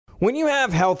When you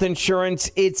have health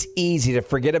insurance, it's easy to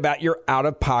forget about your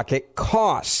out-of-pocket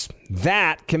costs.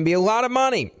 That can be a lot of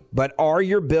money, but are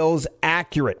your bills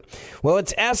accurate? Well,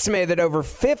 it's estimated that over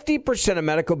 50% of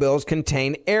medical bills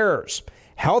contain errors.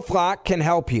 HealthLock can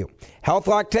help you.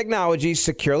 HealthLock technology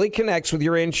securely connects with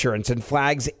your insurance and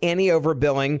flags any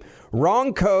overbilling,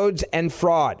 wrong codes, and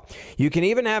fraud. You can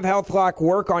even have HealthLock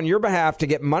work on your behalf to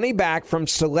get money back from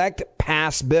select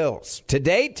past bills. To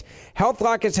date,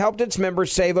 HealthLock has helped its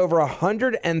members save over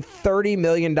 $130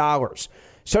 million.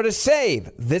 So to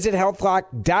save, visit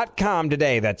healthlock.com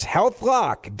today. That's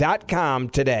healthlock.com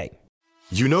today.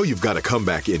 You know you've got a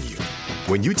comeback in you.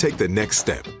 When you take the next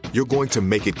step, you're going to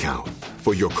make it count.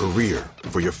 For your career,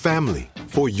 for your family,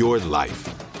 for your life.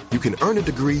 You can earn a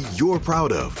degree you're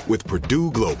proud of with Purdue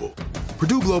Global.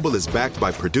 Purdue Global is backed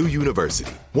by Purdue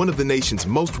University, one of the nation's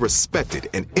most respected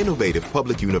and innovative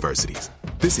public universities.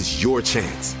 This is your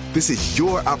chance. This is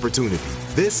your opportunity.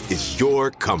 This is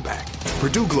your comeback.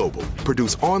 Purdue Global,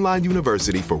 Purdue's online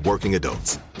university for working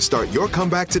adults. Start your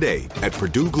comeback today at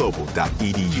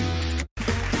purdueglobal.edu.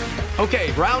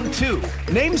 Okay, round two.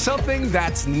 Name something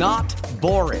that's not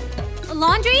boring. A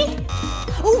laundry?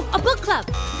 Ooh, a book club.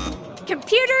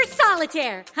 Computer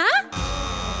solitaire, huh?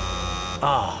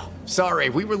 Ah, sorry,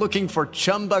 we were looking for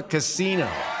Chumba Casino.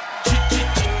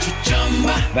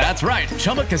 That's right,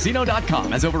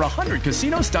 ChumbaCasino.com has over 100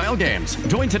 casino-style games.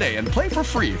 Join today and play for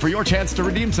free for your chance to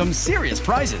redeem some serious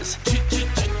prizes.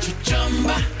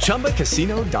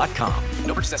 ChumbaCasino.com.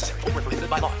 No purchase necessary. Void where prohibited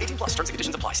by law. 18+ terms and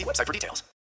conditions apply. See website for details.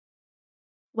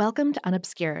 Welcome to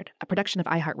Unobscured, a production of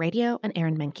iHeartRadio and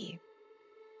Aaron Menke.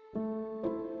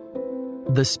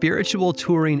 The spiritual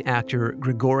touring actor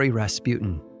Grigory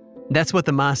Rasputin. That's what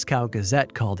the Moscow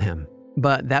Gazette called him.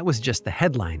 But that was just the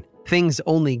headline. Things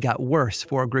only got worse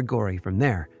for Grigory from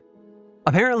there.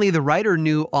 Apparently, the writer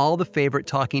knew all the favorite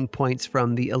talking points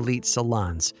from the elite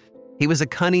salons. He was a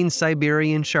cunning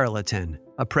Siberian charlatan,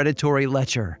 a predatory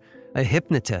lecher, a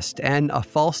hypnotist, and a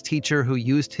false teacher who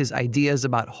used his ideas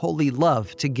about holy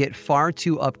love to get far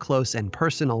too up close and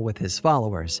personal with his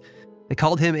followers. They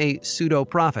called him a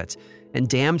pseudo-prophet and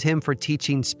damned him for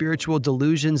teaching spiritual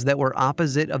delusions that were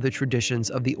opposite of the traditions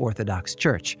of the Orthodox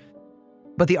Church.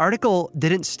 But the article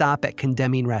didn't stop at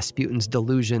condemning Rasputin's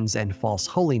delusions and false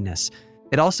holiness.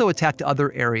 It also attacked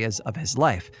other areas of his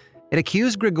life. It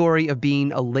accused Grigory of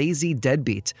being a lazy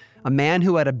deadbeat, a man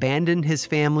who had abandoned his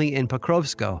family in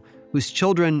Pokrovskoe, whose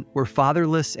children were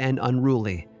fatherless and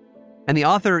unruly. And the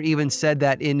author even said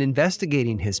that in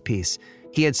investigating his piece,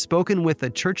 he had spoken with a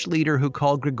church leader who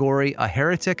called Grigory a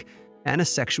heretic and a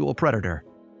sexual predator.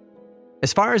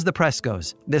 As far as the press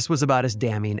goes, this was about as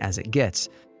damning as it gets.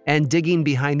 And digging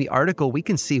behind the article, we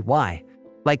can see why.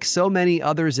 Like so many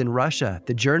others in Russia,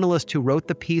 the journalist who wrote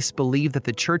the piece believed that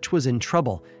the church was in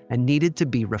trouble and needed to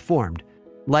be reformed.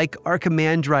 Like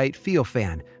Archimandrite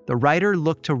Feofan, the writer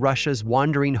looked to Russia's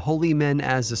wandering holy men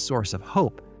as a source of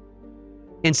hope.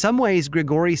 In some ways,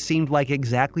 Grigory seemed like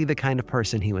exactly the kind of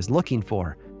person he was looking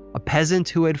for, a peasant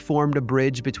who had formed a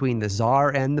bridge between the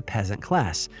Tsar and the peasant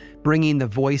class, bringing the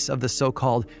voice of the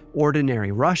so-called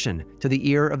ordinary Russian to the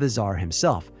ear of the Tsar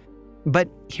himself. But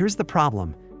here's the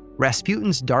problem.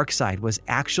 Rasputin's dark side was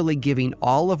actually giving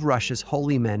all of Russia's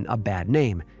holy men a bad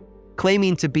name.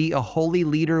 Claiming to be a holy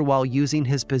leader while using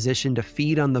his position to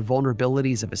feed on the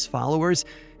vulnerabilities of his followers,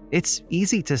 it's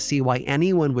easy to see why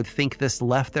anyone would think this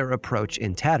left their approach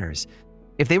in tatters.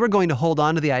 If they were going to hold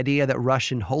on to the idea that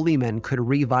Russian holy men could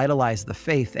revitalize the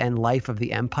faith and life of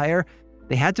the empire,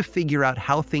 they had to figure out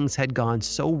how things had gone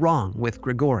so wrong with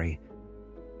Grigory.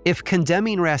 If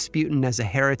condemning Rasputin as a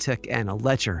heretic and a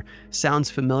lecher sounds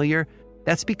familiar,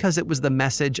 that's because it was the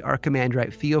message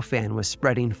Archimandrite Feofan was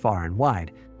spreading far and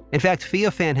wide. In fact,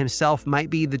 Feofan himself might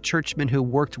be the churchman who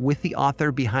worked with the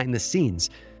author behind the scenes.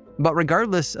 But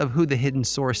regardless of who the hidden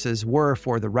sources were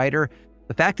for the writer,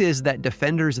 the fact is that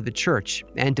defenders of the church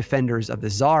and defenders of the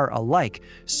Tsar alike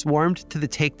swarmed to the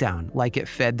takedown like it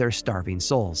fed their starving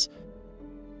souls.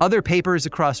 Other papers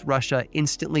across Russia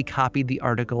instantly copied the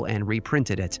article and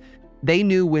reprinted it. They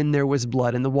knew when there was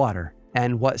blood in the water,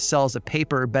 and what sells a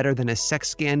paper better than a sex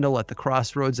scandal at the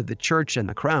crossroads of the church and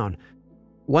the crown.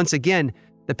 Once again,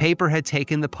 the paper had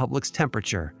taken the public's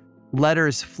temperature.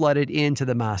 Letters flooded into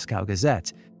the Moscow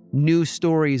Gazette. New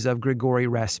stories of Grigory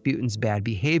Rasputin's bad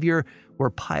behavior were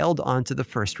piled onto the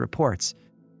first reports.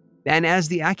 And as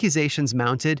the accusations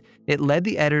mounted, it led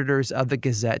the editors of the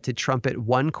Gazette to trumpet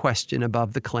one question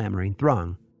above the clamoring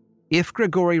throng. If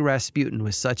Grigory Rasputin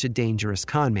was such a dangerous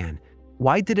conman,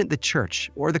 why didn't the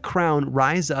church or the crown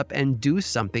rise up and do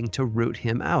something to root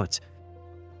him out?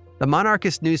 The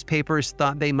monarchist newspapers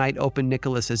thought they might open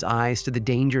Nicholas's eyes to the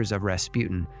dangers of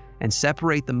Rasputin, and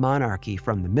separate the monarchy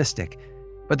from the mystic.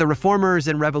 But the reformers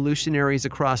and revolutionaries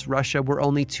across Russia were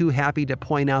only too happy to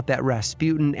point out that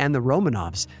Rasputin and the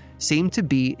Romanovs seemed to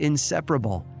be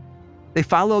inseparable. They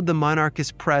followed the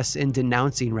monarchist press in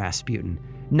denouncing Rasputin,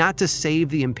 not to save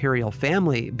the imperial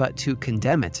family, but to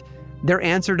condemn it. Their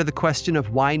answer to the question of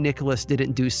why Nicholas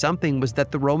didn't do something was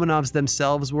that the Romanovs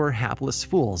themselves were hapless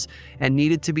fools and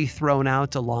needed to be thrown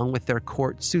out along with their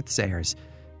court soothsayers.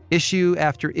 Issue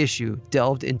after issue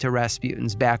delved into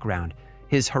Rasputin's background,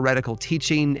 his heretical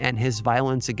teaching, and his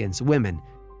violence against women.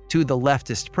 To the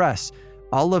leftist press,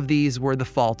 all of these were the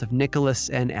fault of Nicholas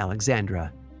and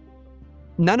Alexandra.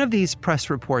 None of these press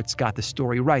reports got the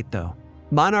story right, though.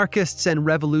 Monarchists and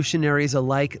revolutionaries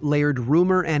alike layered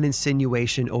rumor and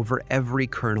insinuation over every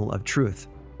kernel of truth.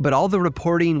 But all the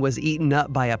reporting was eaten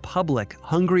up by a public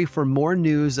hungry for more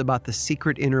news about the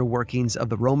secret inner workings of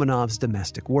the Romanovs'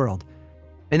 domestic world.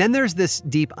 And then there's this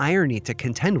deep irony to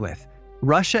contend with.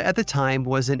 Russia at the time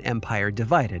was an empire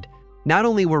divided. Not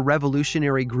only were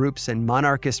revolutionary groups and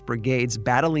monarchist brigades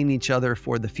battling each other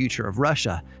for the future of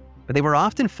Russia, but they were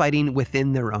often fighting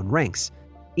within their own ranks.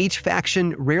 Each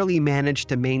faction rarely managed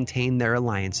to maintain their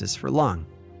alliances for long.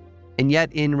 And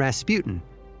yet in Rasputin,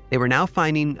 they were now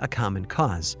finding a common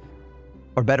cause.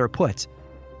 Or better put,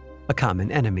 a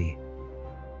common enemy.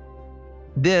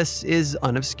 This is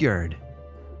Unobscured.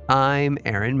 I'm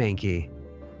Aaron Mahnke.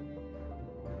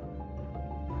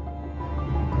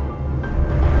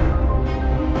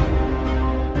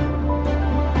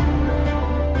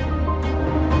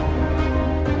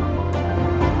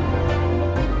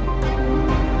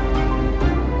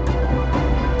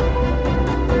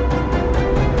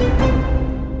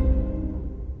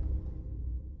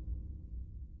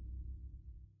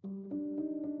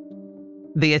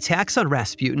 The attacks on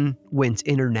Rasputin went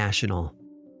international.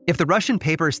 If the Russian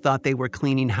papers thought they were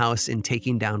cleaning house in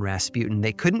taking down Rasputin,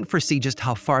 they couldn't foresee just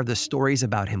how far the stories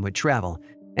about him would travel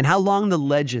and how long the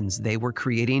legends they were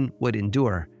creating would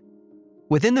endure.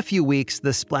 Within the few weeks,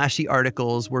 the splashy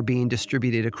articles were being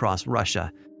distributed across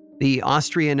Russia. The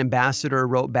Austrian ambassador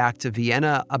wrote back to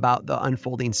Vienna about the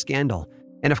unfolding scandal.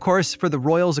 And of course, for the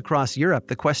royals across Europe,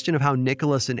 the question of how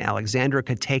Nicholas and Alexandra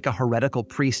could take a heretical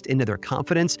priest into their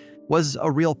confidence was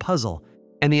a real puzzle.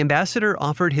 And the ambassador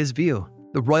offered his view.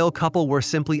 The royal couple were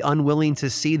simply unwilling to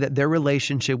see that their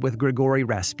relationship with Grigory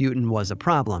Rasputin was a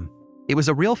problem. It was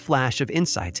a real flash of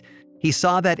insight. He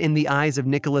saw that in the eyes of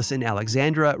Nicholas and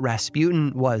Alexandra,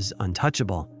 Rasputin was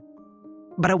untouchable.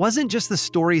 But it wasn't just the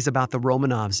stories about the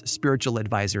Romanovs' spiritual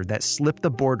advisor that slipped the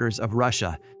borders of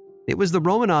Russia. It was the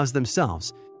Romanovs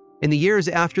themselves. In the years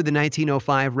after the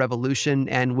 1905 revolution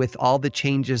and with all the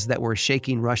changes that were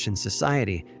shaking Russian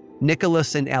society,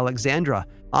 Nicholas and Alexandra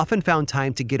often found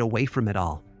time to get away from it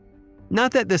all.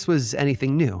 Not that this was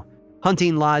anything new.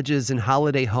 Hunting lodges and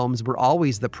holiday homes were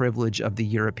always the privilege of the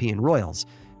European royals.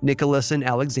 Nicholas and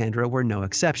Alexandra were no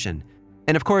exception.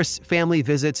 And of course, family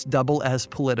visits double as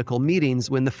political meetings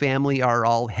when the family are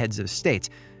all heads of state.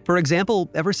 For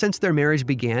example, ever since their marriage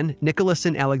began, Nicholas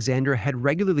and Alexandra had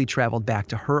regularly traveled back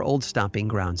to her old stomping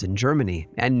grounds in Germany,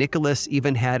 and Nicholas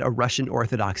even had a Russian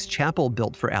Orthodox chapel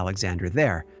built for Alexandra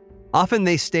there. Often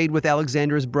they stayed with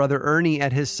Alexandra's brother Ernie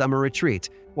at his summer retreat,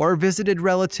 or visited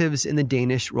relatives in the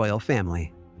Danish royal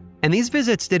family. And these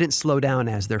visits didn't slow down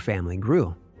as their family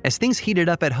grew. As things heated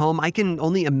up at home, I can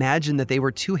only imagine that they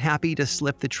were too happy to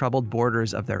slip the troubled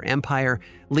borders of their empire,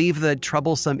 leave the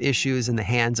troublesome issues in the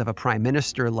hands of a prime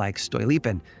minister like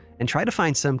Stolypin, and try to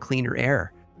find some cleaner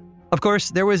air. Of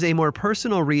course, there was a more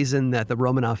personal reason that the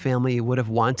Romanov family would have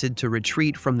wanted to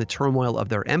retreat from the turmoil of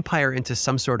their empire into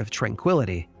some sort of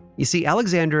tranquility. You see,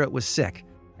 Alexandra was sick,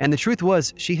 and the truth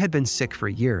was she had been sick for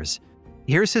years.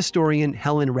 Here's historian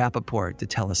Helen Rappaport to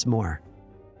tell us more.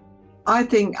 I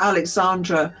think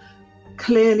Alexandra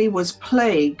clearly was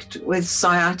plagued with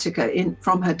sciatica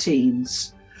from her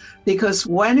teens, because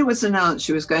when it was announced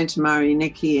she was going to marry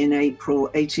Nicky in April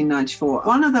 1894,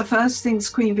 one of the first things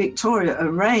Queen Victoria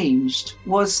arranged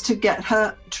was to get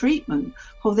her treatment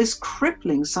for this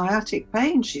crippling sciatic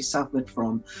pain she suffered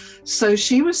from. So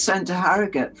she was sent to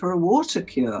Harrogate for a water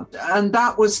cure. And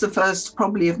that was the first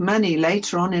probably of many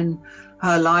later on in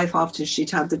her life after she'd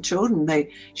had the children.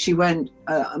 She went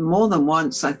more than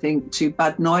once, I think, to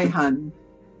Bad Neuheim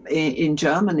in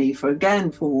Germany for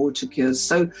water cures.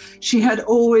 So she had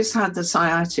always had the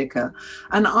sciatica.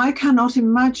 And I cannot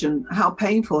imagine how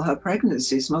painful her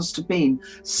pregnancies must have been,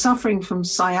 suffering from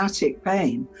sciatic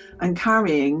pain and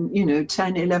carrying,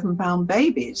 10, 11 pound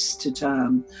babies to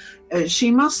term.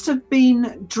 She must have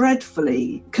been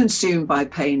dreadfully consumed by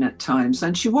pain at times,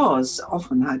 and she was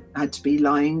often had to be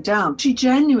lying down. She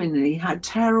genuinely had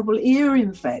terrible ear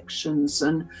infections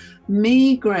and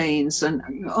migraines, and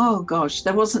oh gosh,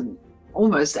 there wasn't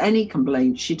almost any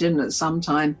complaint she didn't at some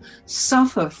time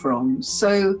suffer from.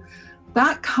 So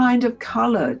that kind of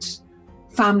coloured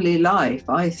family life,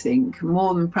 I think,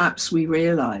 more than perhaps we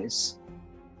realise.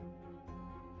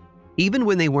 Even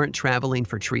when they weren't traveling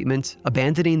for treatment,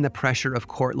 abandoning the pressure of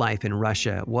court life in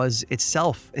Russia was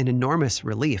itself an enormous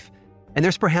relief. And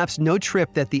there's perhaps no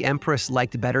trip that the Empress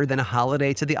liked better than a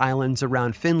holiday to the islands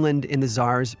around Finland in the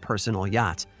Tsar's personal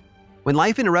yacht. When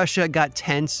life in Russia got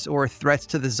tense or threats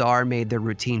to the Tsar made their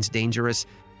routines dangerous,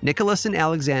 Nicholas and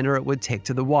Alexandra would take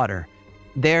to the water.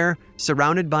 There,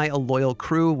 surrounded by a loyal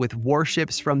crew with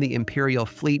warships from the Imperial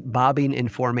fleet bobbing in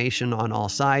formation on all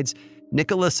sides,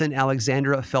 Nicholas and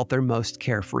Alexandra felt their most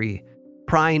carefree.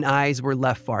 Prying eyes were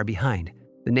left far behind.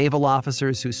 The naval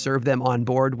officers who served them on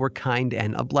board were kind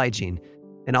and obliging,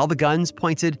 and all the guns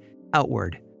pointed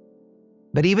outward.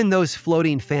 But even those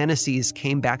floating fantasies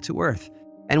came back to earth,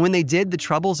 and when they did, the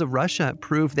troubles of Russia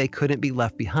proved they couldn't be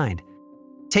left behind.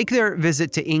 Take their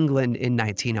visit to England in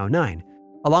 1909.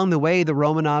 Along the way, the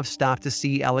Romanovs stopped to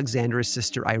see Alexandra's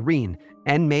sister Irene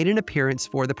and made an appearance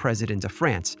for the President of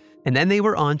France. And then they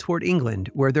were on toward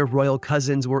England, where their royal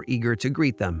cousins were eager to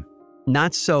greet them.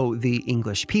 Not so the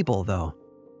English people, though.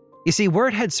 You see,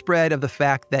 word had spread of the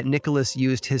fact that Nicholas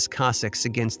used his Cossacks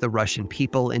against the Russian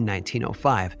people in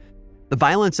 1905. The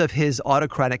violence of his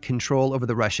autocratic control over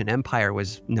the Russian Empire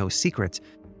was no secret.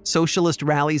 Socialist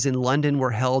rallies in London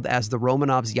were held as the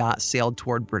Romanovs' yacht sailed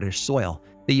toward British soil.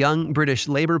 The young British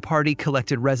Labour Party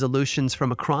collected resolutions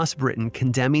from across Britain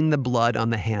condemning the blood on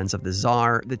the hands of the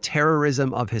Tsar, the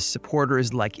terrorism of his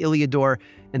supporters like Ilyador,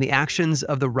 and the actions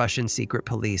of the Russian secret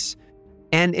police.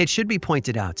 And it should be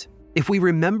pointed out, if we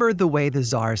remember the way the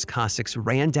Tsar's Cossacks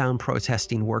ran down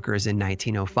protesting workers in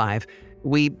 1905,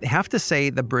 we have to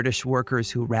say the British workers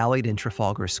who rallied in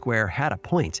Trafalgar Square had a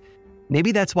point.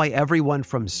 Maybe that's why everyone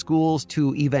from schools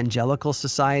to evangelical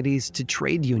societies to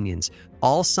trade unions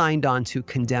all signed on to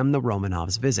condemn the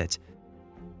Romanovs' visit.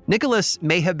 Nicholas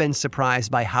may have been surprised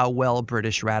by how well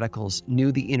British radicals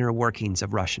knew the inner workings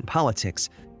of Russian politics,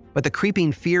 but the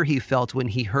creeping fear he felt when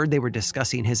he heard they were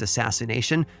discussing his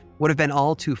assassination would have been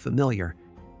all too familiar.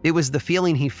 It was the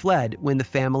feeling he fled when the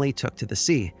family took to the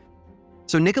sea.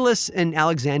 So Nicholas and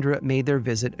Alexandra made their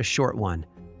visit a short one.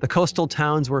 The coastal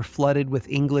towns were flooded with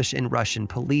English and Russian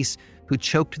police who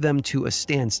choked them to a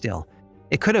standstill.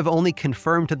 It could have only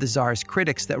confirmed to the Tsar's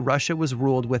critics that Russia was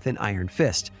ruled with an iron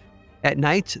fist. At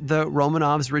night, the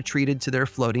Romanovs retreated to their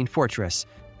floating fortress.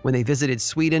 When they visited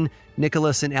Sweden,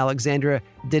 Nicholas and Alexandra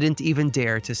didn't even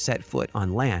dare to set foot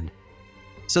on land.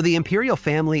 So the imperial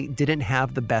family didn't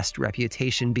have the best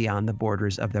reputation beyond the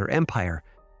borders of their empire,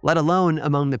 let alone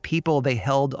among the people they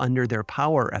held under their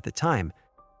power at the time.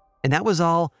 And that was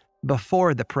all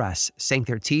before the press sank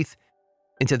their teeth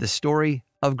into the story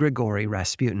of Grigory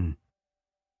Rasputin.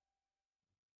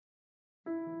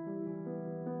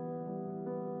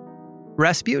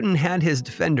 Rasputin had his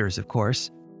defenders, of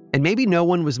course, and maybe no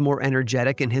one was more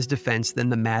energetic in his defense than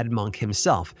the mad monk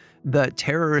himself, the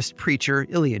terrorist preacher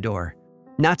Ilyador.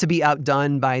 Not to be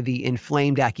outdone by the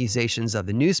inflamed accusations of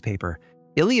the newspaper,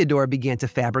 Ilyador began to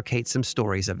fabricate some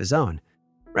stories of his own.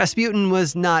 Rasputin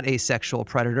was not a sexual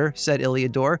predator, said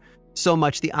Ilyador. So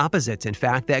much the opposite, in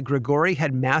fact, that Grigory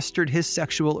had mastered his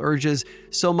sexual urges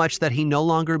so much that he no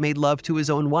longer made love to his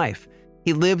own wife.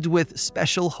 He lived with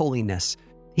special holiness.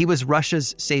 He was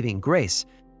Russia's saving grace.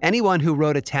 Anyone who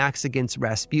wrote attacks against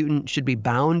Rasputin should be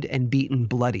bound and beaten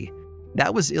bloody.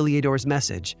 That was Ilyador's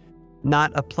message.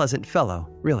 Not a pleasant fellow,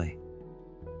 really.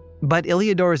 But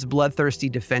Ilyador's bloodthirsty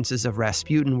defenses of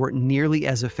Rasputin weren't nearly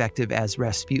as effective as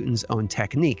Rasputin's own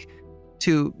technique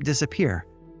to disappear.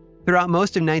 Throughout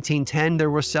most of 1910,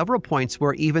 there were several points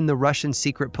where even the Russian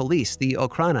secret police, the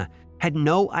Okhrana, had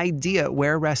no idea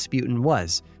where Rasputin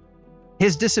was.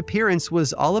 His disappearance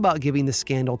was all about giving the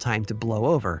scandal time to blow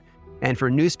over, and for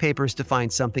newspapers to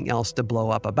find something else to blow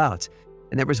up about.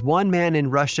 And there was one man in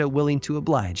Russia willing to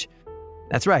oblige.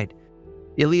 That's right,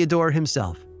 Ilyador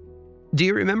himself. Do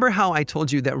you remember how I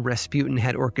told you that Rasputin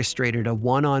had orchestrated a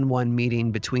one-on-one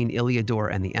meeting between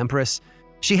Ilyador and the Empress?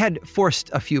 She had forced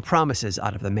a few promises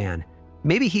out of the man.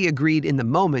 Maybe he agreed in the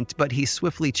moment, but he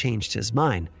swiftly changed his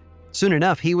mind. Soon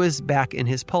enough, he was back in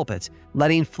his pulpit,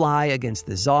 letting fly against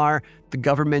the Tsar, the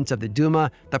government of the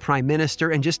Duma, the Prime Minister,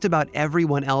 and just about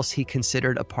everyone else he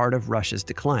considered a part of Russia's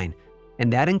decline.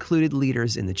 And that included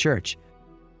leaders in the church.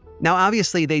 Now,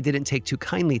 obviously, they didn't take too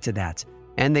kindly to that,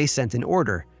 and they sent an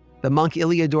order. The monk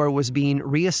Iliador was being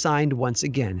reassigned once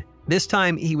again. This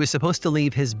time, he was supposed to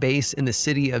leave his base in the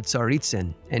city of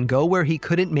Tsaritsyn and go where he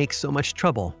couldn't make so much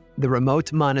trouble, the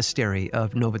remote monastery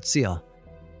of Novotsil.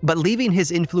 But leaving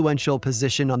his influential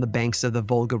position on the banks of the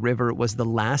Volga River was the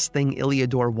last thing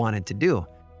Iliador wanted to do.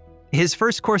 His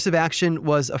first course of action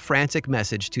was a frantic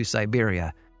message to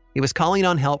Siberia. He was calling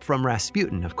on help from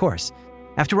Rasputin, of course.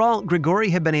 After all, Grigory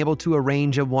had been able to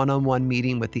arrange a one-on-one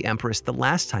meeting with the Empress the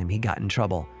last time he got in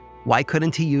trouble. Why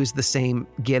couldn't he use the same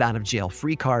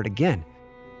get-out-of-jail-free card again?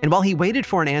 And while he waited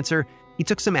for an answer, he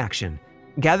took some action.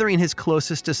 Gathering his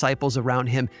closest disciples around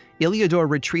him, Iliador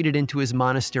retreated into his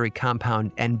monastery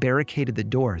compound and barricaded the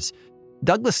doors.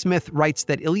 Douglas Smith writes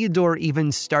that Iliador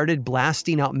even started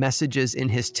blasting out messages in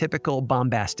his typical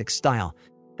bombastic style,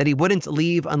 that he wouldn't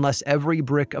leave unless every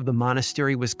brick of the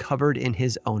monastery was covered in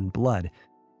his own blood,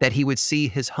 that he would see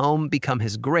his home become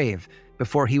his grave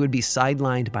before he would be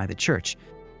sidelined by the church.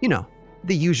 You know,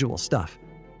 the usual stuff.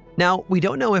 Now, we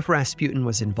don't know if Rasputin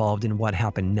was involved in what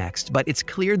happened next, but it's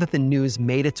clear that the news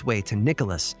made its way to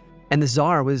Nicholas, and the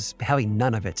Tsar was having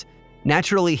none of it.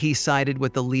 Naturally, he sided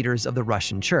with the leaders of the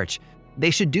Russian church. They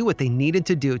should do what they needed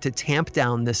to do to tamp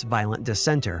down this violent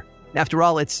dissenter. After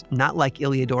all, it's not like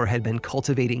Iliador had been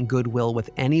cultivating goodwill with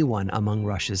anyone among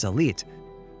Russia's elite.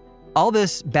 All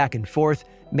this back and forth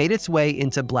made its way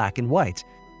into black and white.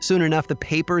 Soon enough, the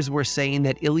papers were saying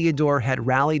that Iliador had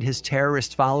rallied his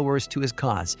terrorist followers to his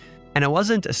cause. And it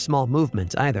wasn't a small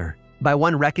movement either. By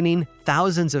one reckoning,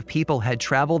 thousands of people had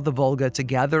traveled the Volga to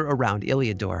gather around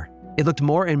Iliador. It looked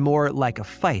more and more like a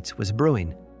fight was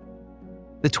brewing.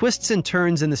 The twists and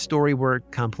turns in the story were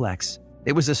complex.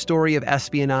 It was a story of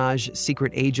espionage,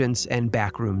 secret agents, and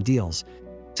backroom deals.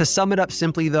 To sum it up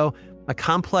simply, though, a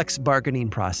complex bargaining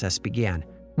process began.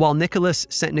 While Nicholas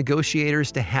sent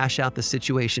negotiators to hash out the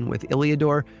situation with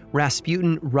Iliador,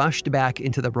 Rasputin rushed back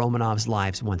into the Romanovs'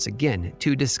 lives once again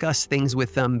to discuss things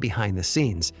with them behind the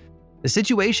scenes. The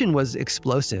situation was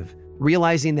explosive.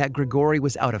 Realizing that Grigory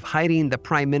was out of hiding, the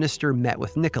prime minister met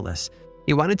with Nicholas.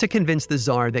 He wanted to convince the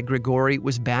Tsar that Grigory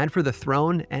was bad for the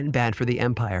throne and bad for the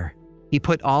empire. He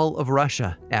put all of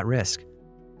Russia at risk.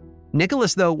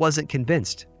 Nicholas, though, wasn't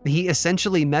convinced. He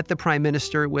essentially met the prime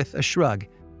minister with a shrug,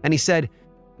 and he said,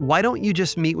 "Why don't you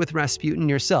just meet with Rasputin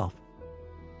yourself?"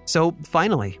 So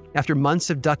finally, after months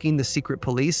of ducking the secret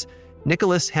police,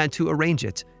 Nicholas had to arrange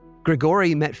it.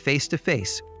 Grigory met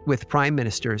face-to-face with Prime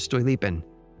Minister Stolypin.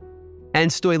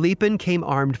 And Stolypin came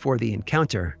armed for the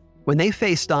encounter. When they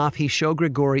faced off, he showed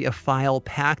Grigory a file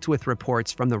packed with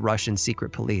reports from the Russian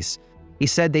secret police. He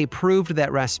said they proved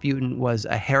that Rasputin was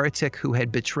a heretic who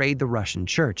had betrayed the Russian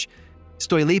church.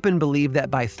 Stolypin believed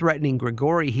that by threatening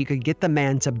Grigory, he could get the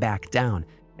man to back down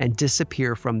and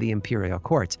disappear from the imperial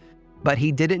court. But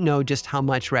he didn't know just how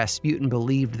much Rasputin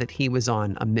believed that he was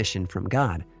on a mission from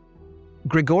God.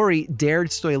 Grigory dared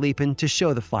Stolypin to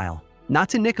show the file, not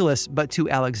to Nicholas, but to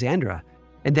Alexandra.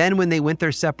 And then when they went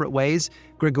their separate ways,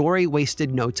 Grigory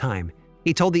wasted no time.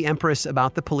 He told the Empress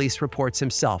about the police reports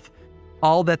himself.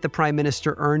 All that the prime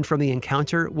minister earned from the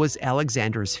encounter was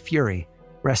Alexandra's fury.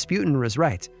 Rasputin was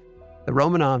right. The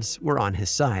Romanovs were on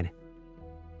his side.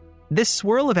 This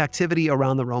swirl of activity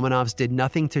around the Romanovs did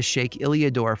nothing to shake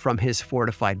Iliador from his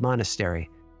fortified monastery.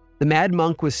 The mad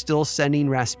monk was still sending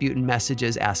Rasputin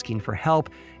messages asking for help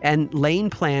and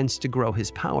laying plans to grow his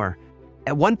power.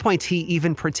 At one point, he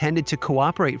even pretended to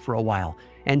cooperate for a while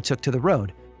and took to the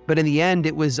road. But in the end,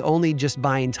 it was only just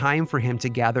buying time for him to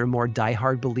gather more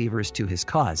diehard believers to his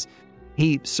cause.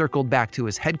 He circled back to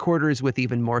his headquarters with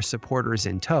even more supporters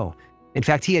in tow. In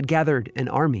fact, he had gathered an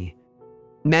army.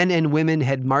 Men and women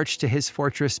had marched to his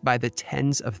fortress by the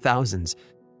tens of thousands.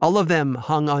 All of them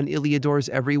hung on Iliador's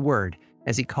every word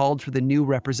as he called for the new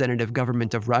representative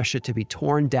government of Russia to be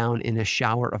torn down in a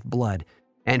shower of blood,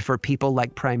 and for people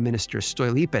like Prime Minister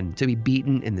Stolypin to be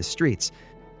beaten in the streets.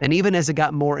 And even as it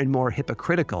got more and more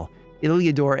hypocritical,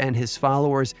 Iliador and his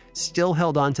followers still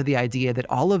held on to the idea that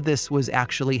all of this was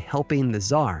actually helping the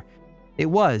Tsar. It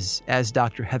was, as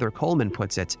Dr. Heather Coleman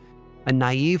puts it, a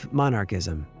naive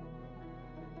monarchism.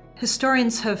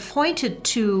 Historians have pointed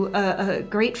to a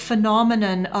great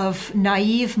phenomenon of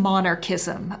naive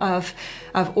monarchism, of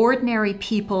ordinary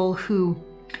people who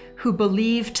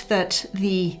believed that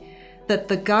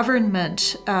the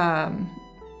government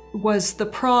was the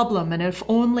problem, and if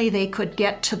only they could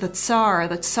get to the Tsar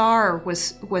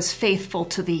was faithful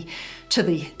to the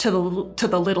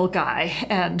little guy,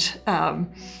 and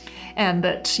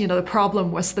that the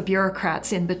problem was the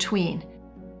bureaucrats in between.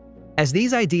 As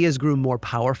these ideas grew more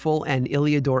powerful and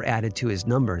Iliador added to his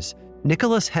numbers,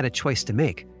 Nicholas had a choice to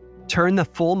make: turn the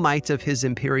full might of his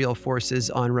imperial forces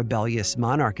on rebellious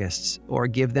monarchists or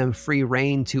give them free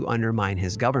rein to undermine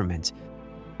his government.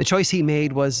 The choice he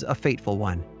made was a fateful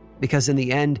one, because in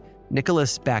the end,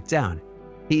 Nicholas backed down.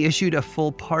 He issued a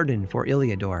full pardon for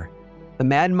Iliador. The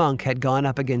mad monk had gone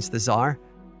up against the Tsar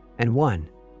and won.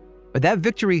 But that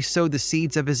victory sowed the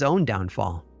seeds of his own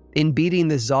downfall. In beating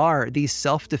the Tsar, these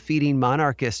self-defeating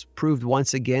monarchists proved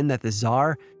once again that the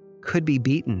Tsar could be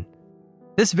beaten.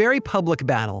 This very public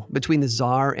battle between the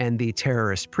Tsar and the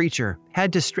terrorist preacher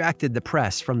had distracted the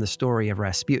press from the story of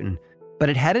Rasputin, but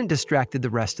it hadn't distracted the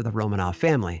rest of the Romanov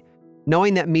family.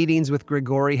 Knowing that meetings with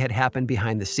Grigory had happened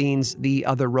behind the scenes, the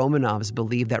other Romanovs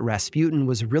believed that Rasputin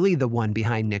was really the one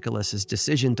behind Nicholas's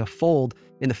decision to fold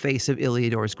in the face of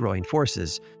Iliador's growing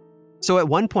forces. So at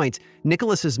one point,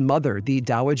 Nicholas's mother, the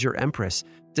Dowager Empress,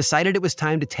 decided it was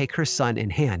time to take her son in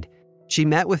hand. She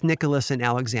met with Nicholas and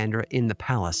Alexandra in the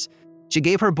palace. She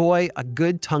gave her boy a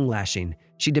good tongue lashing.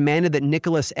 She demanded that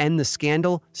Nicholas end the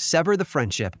scandal, sever the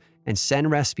friendship, and send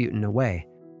Rasputin away.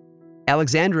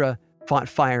 Alexandra fought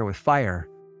fire with fire.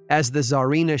 As the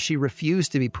Tsarina, she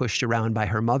refused to be pushed around by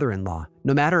her mother-in-law,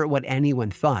 no matter what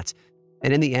anyone thought.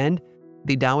 And in the end,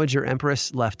 the Dowager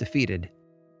Empress left defeated.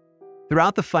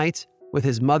 Throughout the fight, with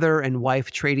his mother and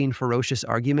wife trading ferocious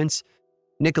arguments,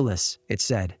 Nicholas, it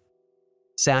said,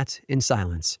 sat in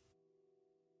silence.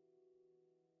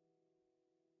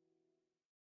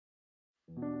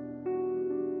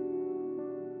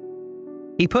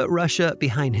 He put Russia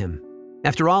behind him.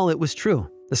 After all, it was true.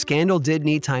 The scandal did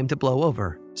need time to blow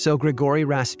over, so Grigory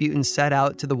Rasputin set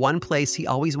out to the one place he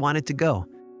always wanted to go.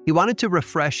 He wanted to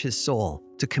refresh his soul,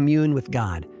 to commune with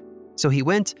God. So he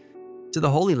went to the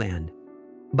Holy Land.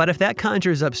 But if that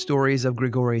conjures up stories of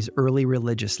Grigory's early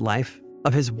religious life,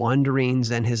 of his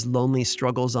wanderings and his lonely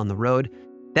struggles on the road,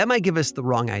 that might give us the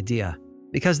wrong idea.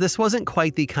 Because this wasn't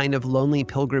quite the kind of lonely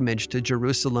pilgrimage to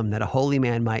Jerusalem that a holy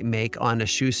man might make on a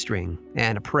shoestring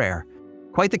and a prayer.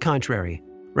 Quite the contrary.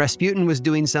 Rasputin was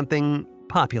doing something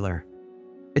popular.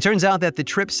 It turns out that the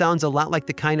trip sounds a lot like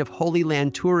the kind of Holy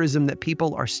Land tourism that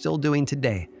people are still doing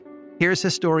today. Here's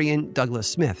historian Douglas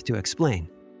Smith to explain.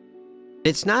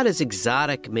 It's not as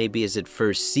exotic maybe as it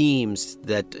first seems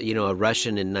that, a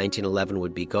Russian in 1911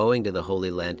 would be going to the Holy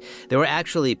Land. There were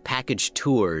actually package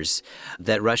tours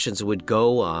that Russians would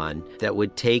go on that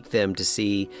would take them to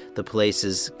see the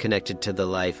places connected to the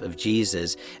life of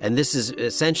Jesus. And this is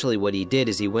essentially what he did,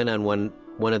 is he went on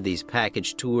one of these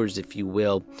package tours, if you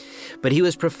will. But he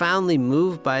was profoundly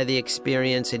moved by the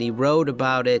experience, and he wrote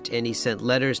about it, and he sent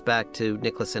letters back to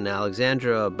Nicholas and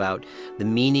Alexandra about the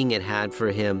meaning it had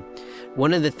for him.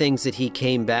 One of the things that he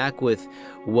came back with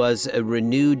was a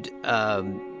renewed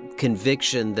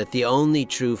conviction that the only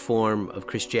true form of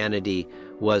Christianity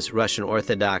was Russian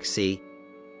Orthodoxy.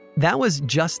 That was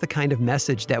just the kind of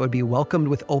message that would be welcomed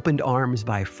with opened arms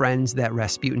by friends that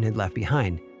Rasputin had left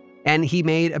behind. And he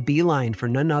made a beeline for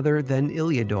none other than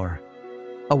Iliador.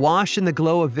 Awash in the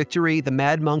glow of victory, the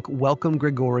mad monk welcomed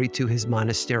Grigory to his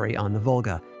monastery on the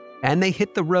Volga, and they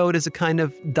hit the road as a kind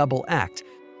of double act.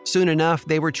 Soon enough,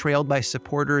 they were trailed by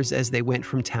supporters as they went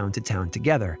from town to town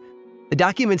together. The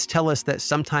documents tell us that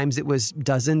sometimes it was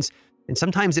dozens, and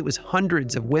sometimes it was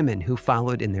hundreds of women who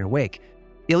followed in their wake.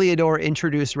 Iliador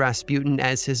introduced Rasputin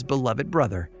as his beloved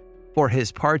brother. For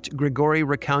his part, Grigory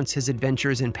recounts his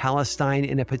adventures in Palestine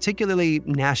in a particularly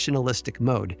nationalistic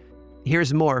mode.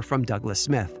 Here's more from Douglas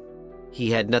Smith.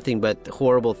 He had nothing but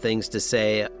horrible things to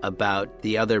say about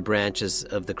the other branches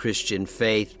of the Christian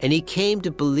faith, and he came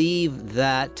to believe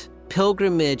that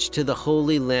pilgrimage to the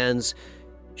Holy Lands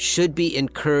should be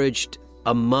encouraged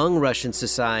among Russian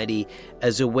society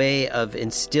as a way of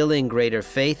instilling greater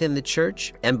faith in the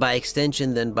church, and by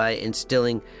extension then by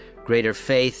instilling greater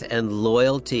faith and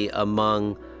loyalty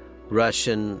among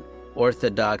Russian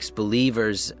Orthodox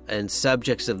believers and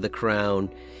subjects of the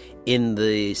crown in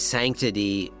the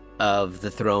sanctity of the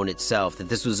throne itself, that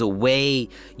this was a way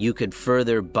you could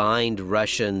further bind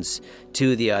Russians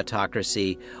to the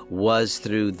autocracy was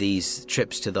through these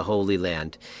trips to the Holy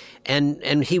Land.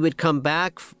 And he would come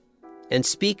back and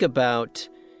speak about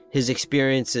his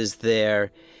experiences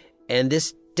there, and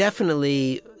this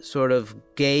definitely sort of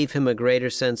gave him a greater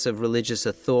sense of religious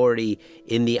authority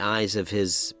in the eyes of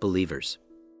his believers.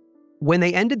 When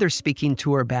they ended their speaking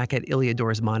tour back at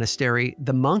Iliador's monastery,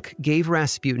 the monk gave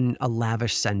Rasputin a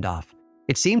lavish send-off.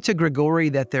 It seemed to Grigory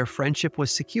that their friendship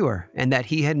was secure and that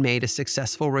he had made a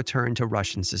successful return to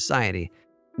Russian society.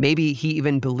 Maybe he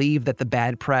even believed that the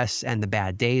bad press and the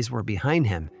bad days were behind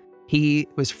him. He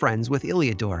was friends with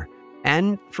Iliador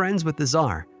and friends with the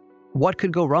Tsar. What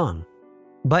could go wrong?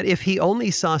 But if he only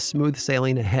saw smooth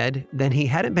sailing ahead, then he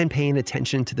hadn't been paying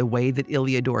attention to the way that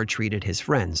Iliador treated his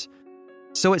friends.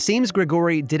 So it seems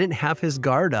Grigory didn't have his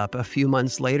guard up a few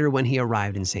months later when he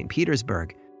arrived in St.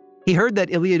 Petersburg. He heard that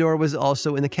Iliador was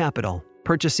also in the capital,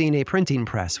 purchasing a printing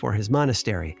press for his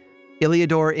monastery.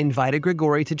 Iliador invited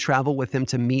Grigory to travel with him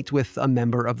to meet with a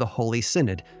member of the Holy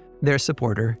Synod, their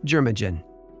supporter, Germagen.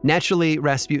 Naturally,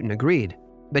 Rasputin agreed,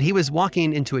 but he was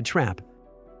walking into a trap.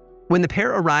 When the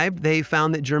pair arrived, they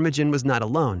found that Germagen was not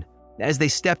alone. As they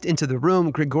stepped into the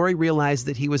room, Grigory realized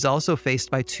that he was also faced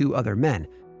by two other men,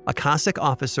 a Cossack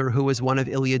officer who was one of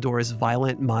Iliador's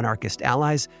violent monarchist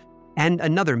allies, and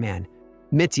another man,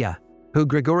 Mitya, who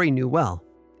Grigory knew well.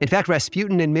 In fact,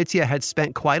 Rasputin and Mitya had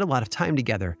spent quite a lot of time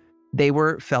together. They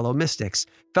were fellow mystics,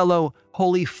 fellow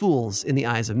holy fools in the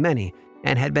eyes of many,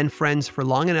 and had been friends for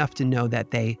long enough to know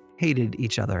that they hated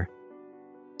each other.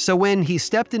 So when he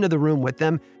stepped into the room with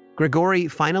them, Grigory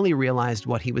finally realized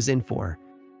what he was in for.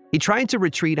 He tried to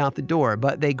retreat out the door,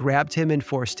 but they grabbed him and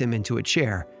forced him into a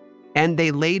chair. And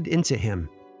they laid into him.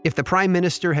 If the prime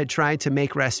minister had tried to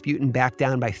make Rasputin back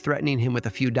down by threatening him with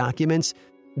a few documents,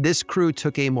 this crew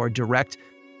took a more direct,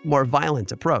 more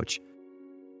violent approach.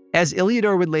 As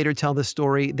Iliador would later tell the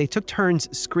story, they took turns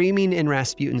screaming in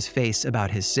Rasputin's face about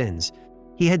his sins.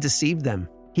 He had deceived them.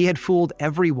 He had fooled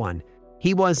everyone.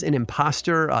 He was an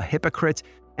imposter, a hypocrite,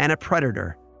 and a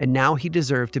predator, and now he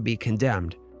deserved to be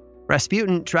condemned.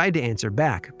 Rasputin tried to answer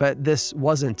back, but this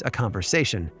wasn't a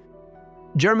conversation.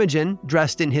 Germagen,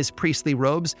 dressed in his priestly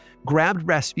robes, grabbed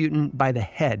Rasputin by the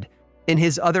head. In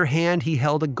his other hand, he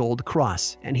held a gold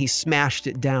cross, and he smashed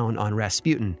it down on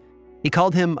Rasputin. He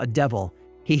called him a devil.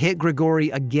 He hit Grigory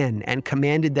again and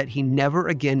commanded that he never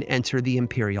again enter the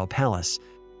imperial palace.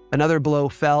 Another blow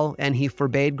fell, and he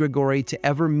forbade Grigory to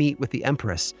ever meet with the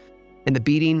empress, and the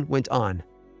beating went on.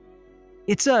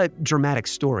 It's a dramatic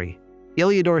story.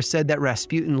 Iliador said that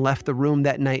Rasputin left the room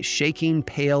that night shaking,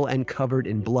 pale, and covered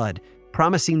in blood,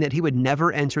 promising that he would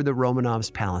never enter the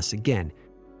Romanovs' palace again.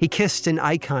 He kissed an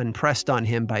icon pressed on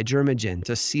him by Germagen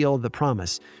to seal the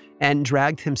promise, and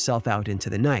dragged himself out into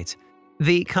the night.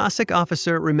 The Cossack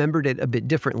officer remembered it a bit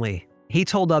differently. He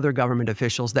told other government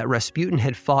officials that Rasputin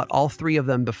had fought all three of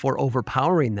them before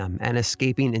overpowering them and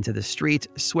escaping into the street,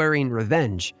 swearing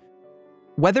revenge.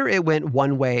 Whether it went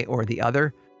one way or the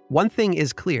other, one thing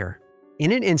is clear.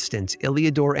 In an instant,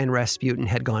 Iliador and Rasputin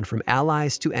had gone from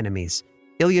allies to enemies.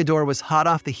 Iliador was hot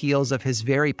off the heels of his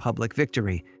very public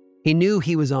victory. He knew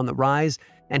he was on the rise,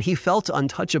 and he felt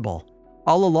untouchable.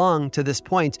 All along, to this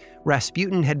point,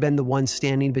 Rasputin had been the one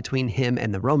standing between him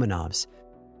and the Romanovs.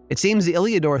 It seems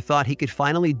Iliador thought he could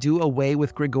finally do away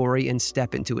with Grigory and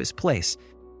step into his place.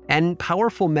 And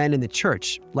powerful men in the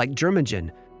church, like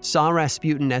Germagen, saw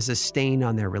Rasputin as a stain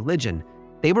on their religion.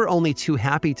 They were only too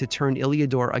happy to turn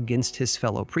Iliador against his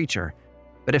fellow preacher.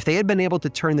 But if they had been able to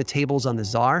turn the tables on the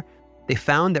Tsar, they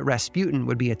found that Rasputin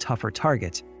would be a tougher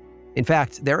target. In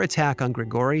fact, their attack on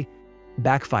Grigory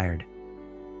backfired.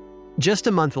 Just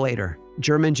a month later,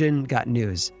 Germagen got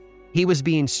news. He was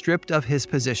being stripped of his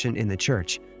position in the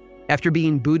church. After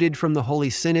being booted from the Holy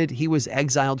Synod, he was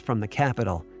exiled from the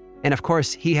capital. And of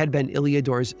course, he had been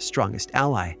Iliador's strongest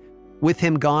ally. With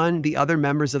him gone, the other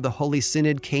members of the Holy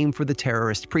Synod came for the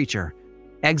terrorist preacher.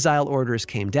 Exile orders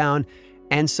came down,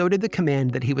 and so did the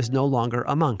command that he was no longer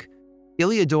a monk.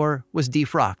 Iliador was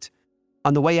defrocked.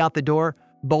 On the way out the door,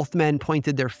 both men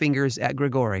pointed their fingers at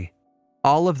Grigory.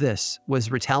 All of this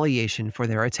was retaliation for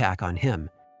their attack on him.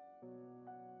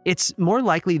 It's more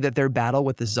likely that their battle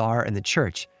with the Tsar and the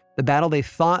church, the battle they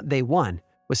thought they won,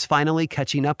 was finally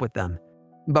catching up with them.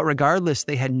 But regardless,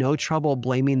 they had no trouble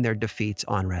blaming their defeat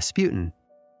on Rasputin.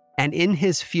 And in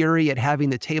his fury at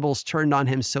having the tables turned on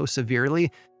him so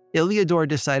severely, Iliador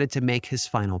decided to make his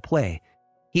final play.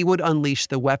 He would unleash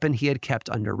the weapon he had kept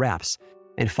under wraps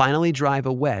and finally drive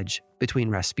a wedge between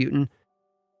Rasputin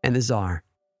and the Tsar.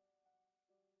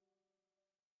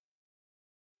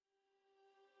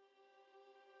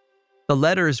 The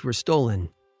letters were stolen.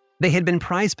 They had been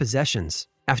prized possessions.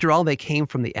 After all, they came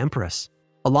from the Empress,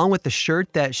 along with the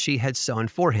shirt that she had sewn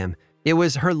for him. It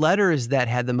was her letters that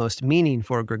had the most meaning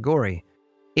for Grigory.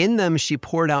 In them, she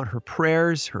poured out her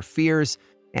prayers, her fears,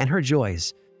 and her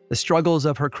joys, the struggles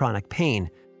of her chronic pain,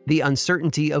 the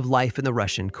uncertainty of life in the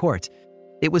Russian court.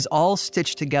 It was all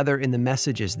stitched together in the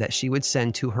messages that she would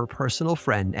send to her personal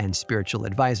friend and spiritual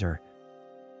advisor.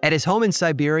 At his home in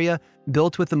Siberia,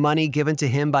 built with the money given to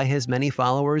him by his many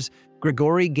followers,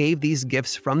 Grigory gave these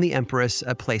gifts from the Empress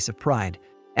a place of pride.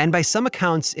 And by some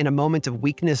accounts, in a moment of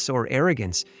weakness or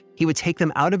arrogance, he would take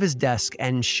them out of his desk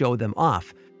and show them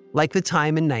off, like the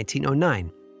time in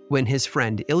 1909, when his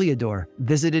friend Iliador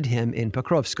visited him in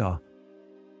Pokrovskoe.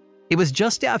 It was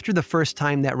just after the first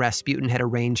time that Rasputin had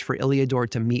arranged for Ilyador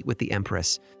to meet with the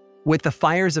empress. With the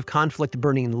fires of conflict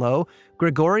burning low,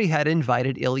 Grigory had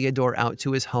invited Ilyador out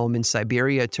to his home in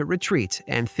Siberia to retreat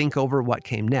and think over what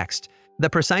came next. The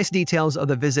precise details of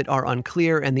the visit are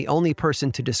unclear, and the only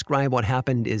person to describe what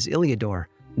happened is Ilyador.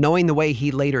 Knowing the way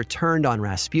he later turned on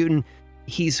Rasputin,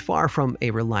 he's far from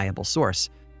a reliable source.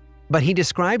 But he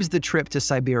describes the trip to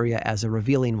Siberia as a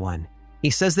revealing one. He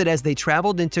says that as they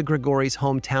traveled into Grigory's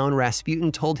hometown,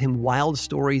 Rasputin told him wild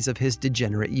stories of his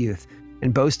degenerate youth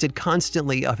and boasted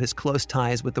constantly of his close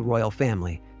ties with the royal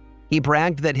family. He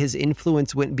bragged that his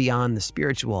influence went beyond the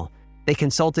spiritual. They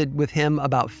consulted with him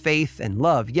about faith and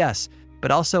love, yes, but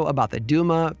also about the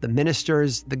Duma, the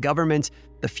ministers, the government,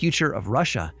 the future of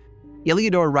Russia.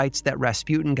 Ilyador writes that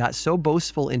Rasputin got so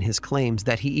boastful in his claims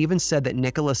that he even said that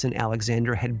Nicholas and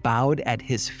Alexandra had bowed at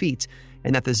his feet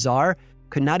and that the Tsar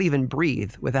could not even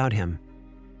breathe without him.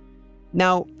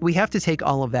 Now, we have to take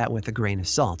all of that with a grain of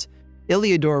salt.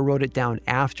 Ilyador wrote it down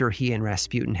after he and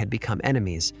Rasputin had become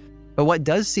enemies. But what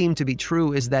does seem to be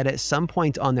true is that at some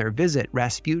point on their visit,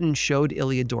 Rasputin showed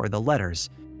Ilyador the letters.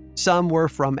 Some were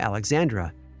from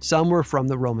Alexandra, some were from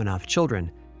the Romanov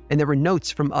children, and there were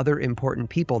notes from other important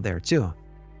people there too.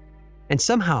 And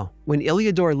somehow, when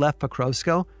Ilyador left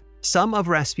Pokrovskoe, some of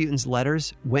Rasputin's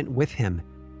letters went with him.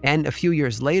 And a few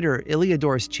years later,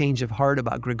 Ilyador's change of heart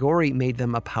about Grigory made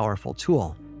them a powerful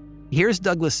tool. Here's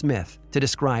Douglas Smith to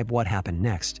describe what happened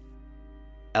next.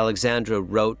 Alexandra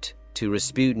wrote to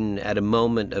Rasputin at a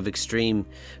moment of extreme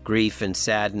grief and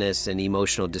sadness and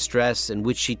emotional distress, in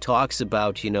which she talks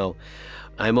about,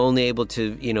 I'm only able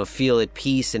to, feel at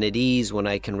peace and at ease when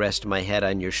I can rest my head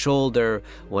on your shoulder,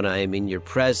 when I am in your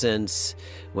presence,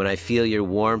 when I feel your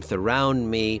warmth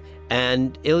around me.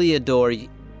 And Ilyador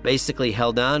basically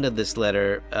held on to this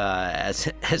letter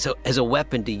as a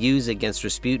weapon to use against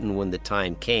Rasputin when the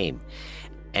time came.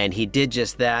 And he did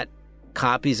just that.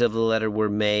 Copies of the letter were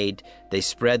made. They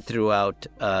spread throughout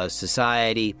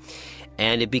society.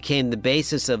 And it became the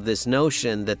basis of this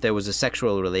notion that there was a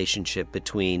sexual relationship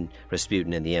between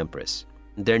Rasputin and the Empress.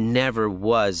 There never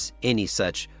was any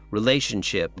such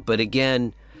relationship. But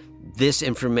again, this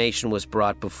information was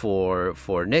brought before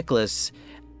Nicholas,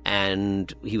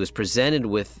 and he was presented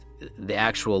with the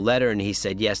actual letter, and he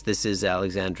said, yes, this is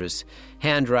Alexandra's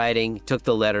handwriting, took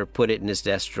the letter, put it in his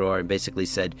desk drawer, and basically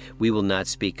said, we will not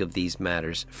speak of these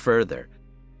matters further.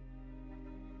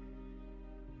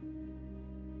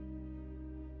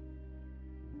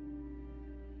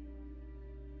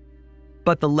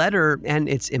 But the letter and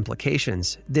its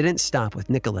implications didn't stop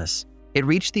with Nicholas. It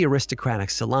reached the aristocratic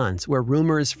salons, where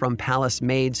rumors from palace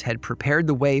maids had prepared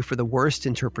the way for the worst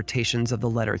interpretations of the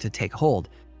letter to take hold.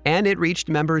 And it reached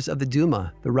members of the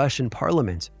Duma, the Russian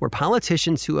parliament, where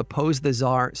politicians who opposed the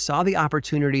Tsar saw the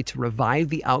opportunity to revive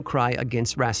the outcry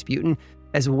against Rasputin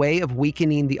as a way of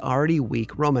weakening the already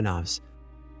weak Romanovs.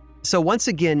 So once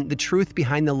again, the truth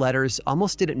behind the letters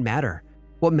almost didn't matter.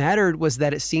 What mattered was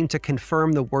that it seemed to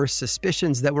confirm the worst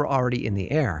suspicions that were already in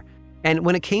the air. And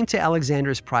when it came to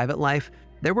Alexandra's private life,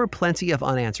 there were plenty of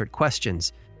unanswered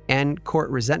questions and court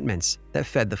resentments that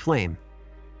fed the flame.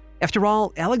 After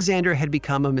all, Alexandra had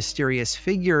become a mysterious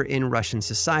figure in Russian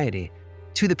society.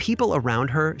 To the people around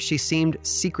her, she seemed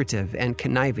secretive and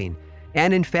conniving.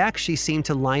 And in fact, she seemed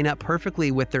to line up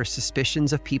perfectly with their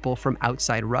suspicions of people from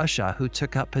outside Russia who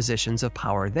took up positions of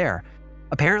power there.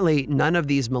 Apparently, none of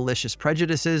these malicious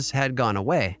prejudices had gone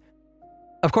away.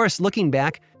 Of course, looking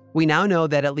back, we now know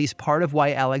that at least part of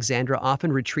why Alexandra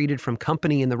often retreated from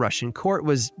company in the Russian court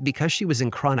was because she was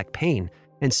in chronic pain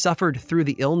and suffered through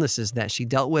the illnesses that she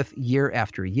dealt with year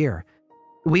after year.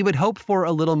 We would hope for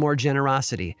a little more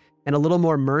generosity and a little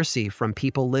more mercy from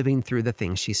people living through the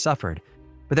things she suffered.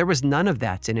 But there was none of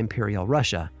that in Imperial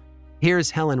Russia.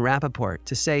 Here's Helen Rappaport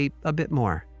to say a bit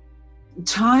more.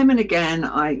 Time and again,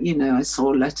 I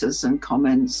saw letters and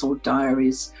comments or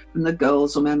diaries from the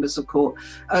girls or members of court.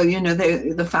 Oh,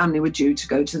 the family were due to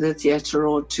go to the theatre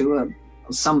or to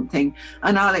something,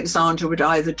 and Alexandra would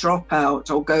either drop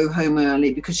out or go home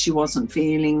early because she wasn't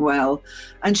feeling well,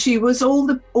 and she was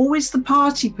always the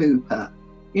party pooper,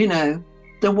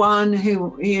 the one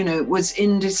who was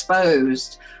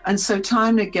indisposed. And so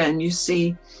time and again, you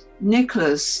see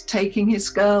Nicholas taking his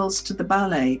girls to the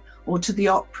ballet or to the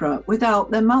opera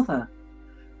without their mother.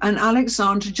 And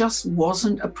Alexandra just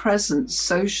wasn't a presence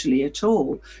socially at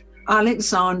all.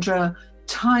 Alexandra,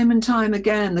 time and time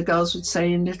again, the girls would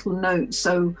say in little notes,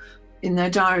 in their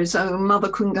diaries, mother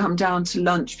couldn't come down to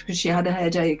lunch because she had a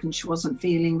headache and she wasn't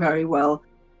feeling very well.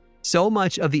 So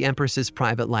much of the Empress's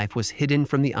private life was hidden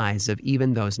from the eyes of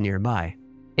even those nearby.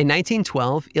 In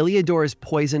 1912, Ilyador's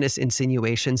poisonous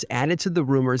insinuations added to the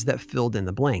rumors that filled in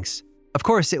the blanks. Of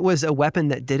course, it was a weapon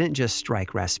that didn't just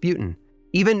strike Rasputin.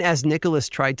 Even as Nicholas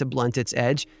tried to blunt its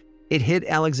edge, it hit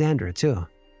Alexandra too.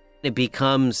 It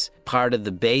becomes part of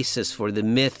the basis for the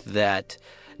myth that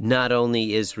not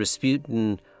only is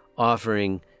Rasputin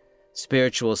offering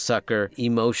spiritual succor,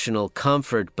 emotional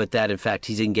comfort, but that in fact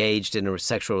he's engaged in a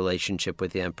sexual relationship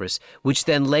with the Empress, which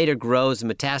then later grows and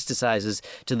metastasizes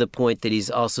to the point that he's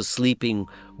also sleeping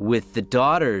with the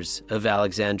daughters of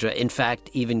Alexandra. In fact,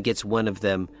 even gets one of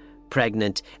them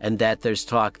pregnant, and that there's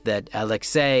talk that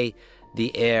Alexei,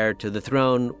 the heir to the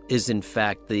throne, is in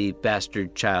fact the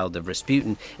bastard child of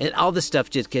Rasputin. And all this stuff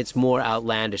just gets more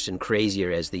outlandish and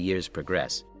crazier as the years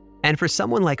progress. And for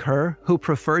someone like her, who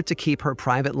preferred to keep her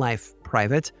private life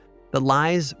private, the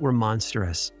lies were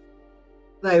monstrous.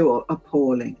 They were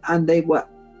appalling, and they were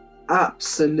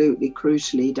absolutely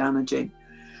crucially damaging,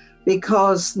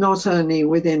 because not only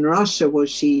within Russia was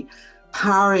she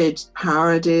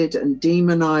parodied and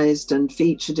demonized and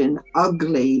featured in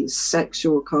ugly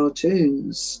sexual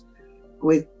cartoons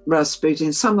with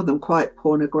Rasputin, some of them quite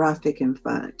pornographic, in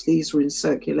fact. These were in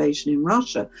circulation in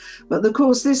Russia. But of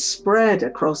course, this spread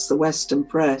across the Western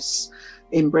press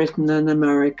in Britain and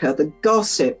America. The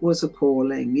gossip was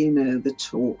appalling. You know, the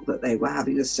talk that they were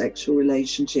having a sexual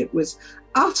relationship was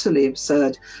utterly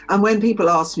absurd. And when people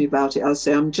ask me about it, I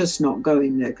say, I'm just not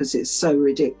going there because it's so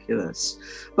ridiculous.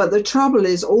 But the trouble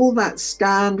is all that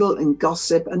scandal and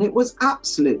gossip, and it was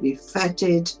absolutely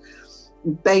fetid,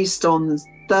 based on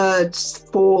third,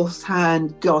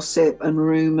 fourth-hand gossip and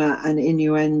rumor and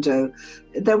innuendo.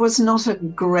 There was not a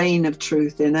grain of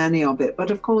truth in any of it.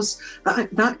 But of course,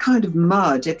 that kind of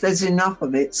mud, if there's enough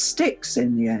of it, sticks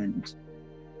in the end.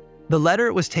 The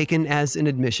letter was taken as an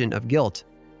admission of guilt.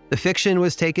 The fiction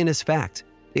was taken as fact.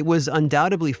 It was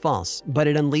undoubtedly false, but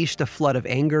it unleashed a flood of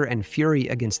anger and fury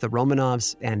against the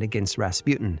Romanovs and against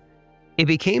Rasputin. It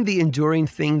became the enduring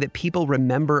thing that people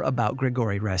remember about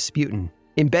Grigory Rasputin,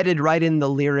 embedded right in the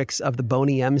lyrics of the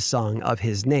Boney M song of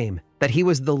his name, that he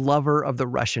was the lover of the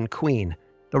Russian queen.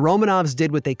 The Romanovs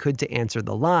did what they could to answer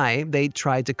the lie. They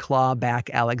tried to claw back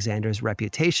Alexander's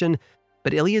reputation,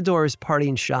 but Ilyador's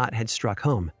parting shot had struck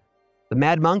home. The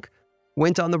Mad Monk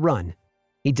went on the run.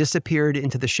 He disappeared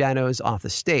into the shadows off the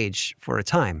stage for a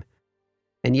time.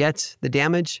 And yet, the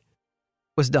damage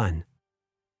was done.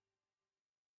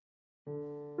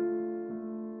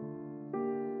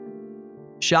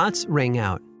 Shots rang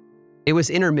out. It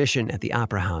was intermission at the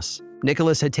Opera House.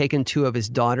 Nicholas had taken two of his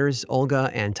daughters,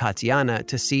 Olga and Tatiana,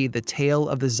 to see The Tale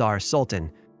of the Tsar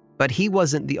Sultan. But he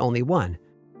wasn't the only one.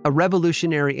 A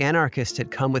revolutionary anarchist had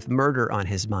come with murder on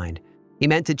his mind. He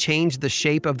meant to change the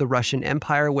shape of the Russian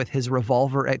Empire with his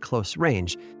revolver at close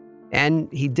range. And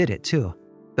he did it too.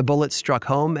 The bullet struck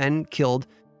home and killed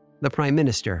the Prime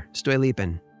Minister,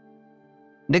 Stolypin.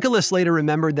 Nicholas later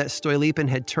remembered that Stolypin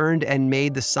had turned and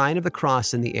made the sign of the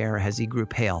cross in the air as he grew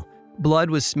pale.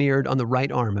 Blood was smeared on the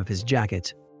right arm of his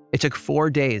jacket. It took 4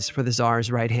 days for the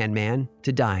Tsar's right-hand man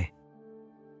to die.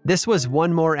 This was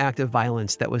one more act of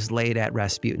violence that was laid at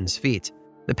Rasputin's feet.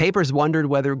 The papers wondered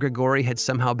whether Grigory had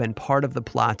somehow been part of the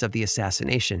plot of the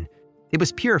assassination. It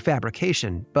was pure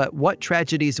fabrication, but what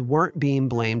tragedies weren't being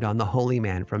blamed on the holy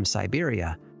man from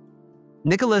Siberia?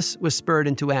 Nicholas was spurred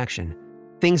into action.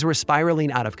 Things were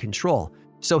spiraling out of control,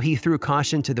 so he threw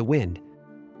caution to the wind.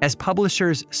 As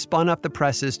publishers spun up the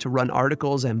presses to run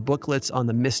articles and booklets on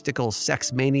the mystical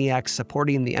sex maniacs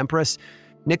supporting the Empress,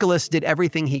 Nicholas did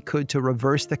everything he could to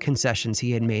reverse the concessions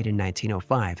he had made in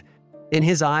 1905. In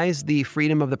his eyes, the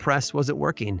freedom of the press wasn't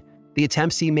working. The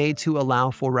attempts he made to allow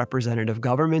for representative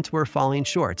government were falling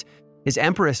short. His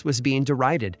Empress was being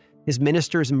derided, his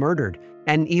ministers murdered,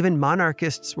 and even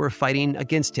monarchists were fighting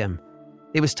against him.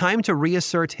 It was time to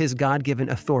reassert his God-given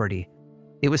authority.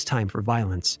 It was time for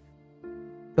violence.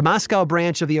 The Moscow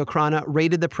branch of the Okhrana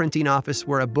raided the printing office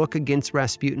where a book against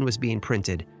Rasputin was being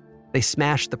printed. They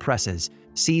smashed the presses,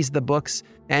 seized the books,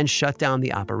 and shut down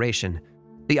the operation.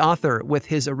 The author, with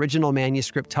his original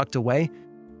manuscript tucked away,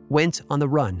 went on the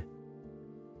run.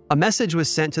 A message was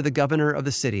sent to the governor of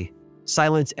the city: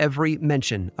 silence every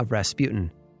mention of Rasputin.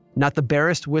 Not the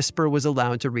barest whisper was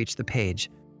allowed to reach the page.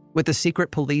 With the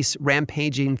secret police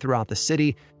rampaging throughout the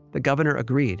city, the governor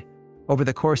agreed. Over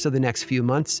the course of the next few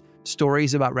months,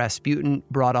 stories about Rasputin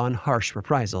brought on harsh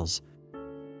reprisals.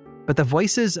 But the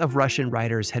voices of Russian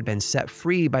writers had been set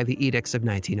free by the edicts of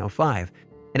 1905,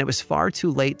 and it was far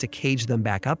too late to cage them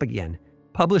back up again.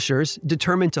 Publishers,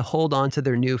 determined to hold on to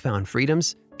their newfound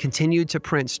freedoms, continued to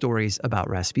print stories about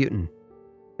Rasputin.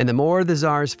 And the more the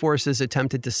Tsar's forces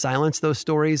attempted to silence those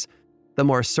stories, the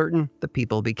more certain the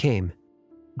people became.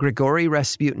 Grigory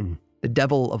Rasputin, the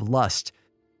devil of lust,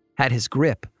 had his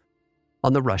grip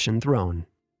on the Russian throne.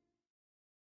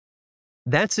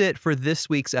 That's it for this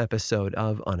week's episode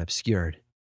of Unobscured.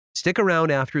 Stick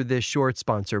around after this short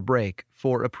sponsor break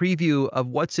for a preview of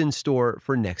what's in store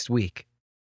for next week.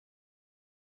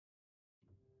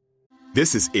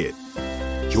 This is it.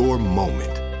 Your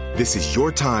moment. This is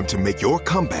your time to make your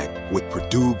comeback with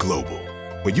Purdue Global.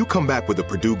 When you come back with a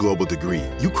Purdue Global degree,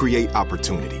 you create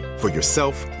opportunity for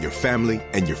yourself, your family,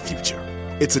 and your future.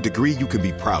 It's a degree you can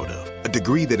be proud of, a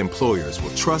degree that employers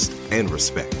will trust and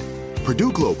respect.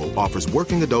 Purdue Global offers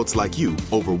working adults like you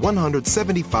over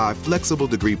 175 flexible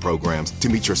degree programs to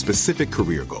meet your specific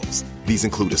career goals. These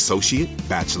include associate,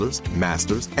 bachelor's,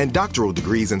 master's, and doctoral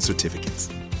degrees and certificates.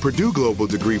 Purdue Global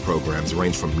degree programs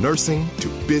range from nursing to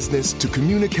business to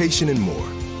communication and more.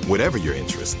 Whatever your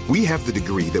interest, we have the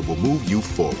degree that will move you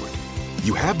forward.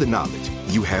 You have the knowledge,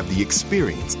 you have the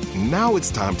experience. Now it's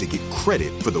time to get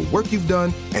credit for the work you've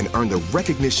done and earn the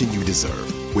recognition you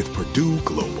deserve with Purdue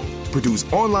Global,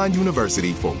 Purdue's online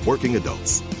university for working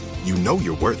adults. You know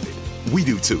you're worth it. We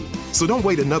do too. So don't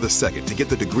wait another second to get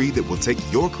the degree that will take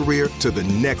your career to the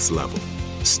next level.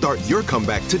 Start your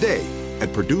comeback today at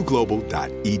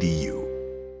purdueglobal.edu.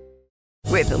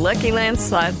 With the Lucky Land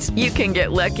Slots, you can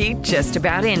get lucky just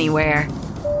about anywhere.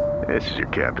 This is your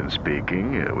captain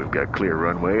speaking. We've got clear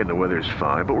runway and the weather's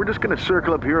fine, but we're just going to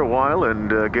circle up here a while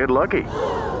and get lucky.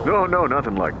 No,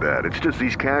 nothing like that. It's just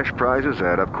these cash prizes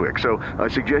add up quick. So I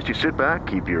suggest you sit back,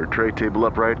 keep your tray table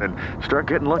upright, and start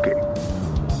getting lucky.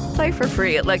 Play for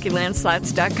free at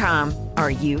LuckyLandSlots.com.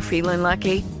 Are you feeling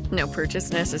lucky? No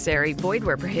purchase necessary. Void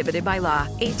where prohibited by law.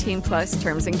 18+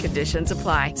 terms and conditions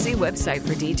apply. See website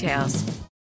for details.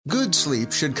 Good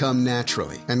sleep should come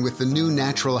naturally, and with the new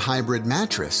Natural Hybrid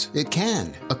mattress, it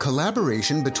can. A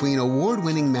collaboration between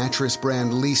award-winning mattress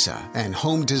brand Lisa and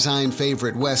home design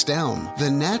favorite West Elm,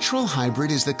 the Natural Hybrid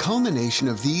is the culmination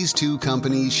of these two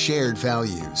companies' shared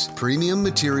values: premium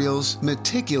materials,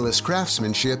 meticulous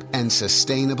craftsmanship, and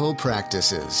sustainable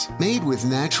practices. Made with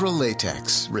natural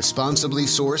latex, responsibly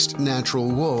sourced natural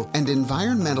wool, and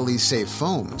environmentally safe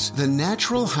foams, the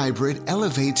Natural Hybrid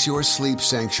elevates your sleep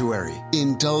sanctuary,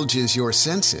 indulges your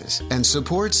senses, and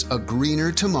supports a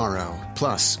greener tomorrow.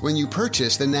 Plus, when you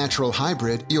purchase the Natural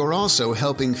Hybrid, you're also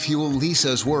helping fuel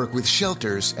Lisa's work with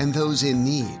shelters and those in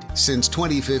need. Since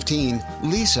 2015,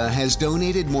 Lisa has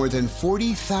donated more than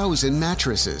 40,000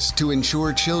 mattresses to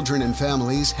ensure children and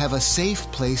families have a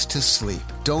safe place to sleep.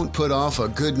 Don't put off a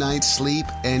good night's sleep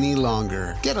any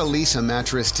longer. Get a Lisa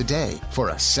mattress today for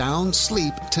a sound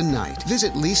sleep tonight.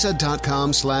 Visit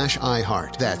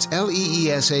lisa.com/iHeart. That's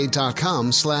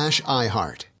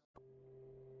LEESA.com/iHeart.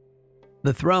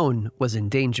 The throne was in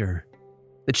danger.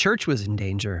 The church was in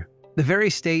danger. The very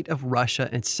state of Russia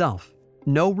itself.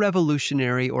 No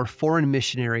revolutionary or foreign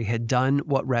missionary had done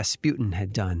what Rasputin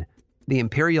had done. The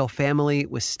imperial family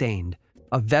was stained.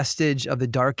 A vestige of the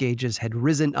Dark Ages had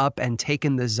risen up and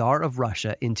taken the Tsar of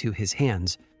Russia into his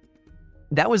hands.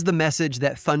 That was the message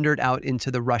that thundered out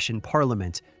into the Russian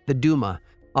parliament, the Duma,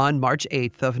 on March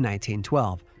 8th of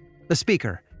 1912. The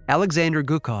speaker, Alexander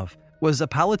Gukov, was a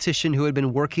politician who had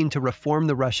been working to reform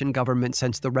the Russian government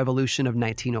since the revolution of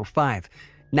 1905.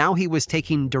 Now he was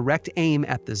taking direct aim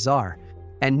at the Tsar,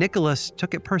 and Nicholas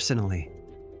took it personally.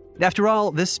 After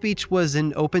all, this speech was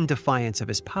in open defiance of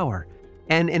his power.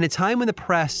 And in a time when the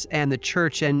press and the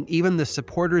church and even the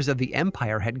supporters of the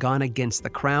empire had gone against the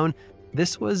crown,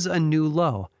 this was a new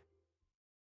low.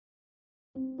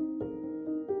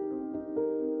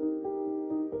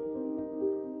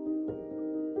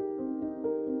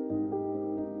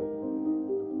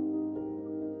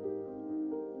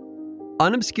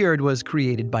 Unobscured was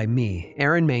created by me,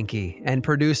 Aaron Mahnke, and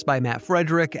produced by Matt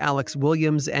Frederick, Alex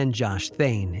Williams, and Josh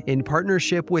Thane in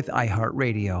partnership with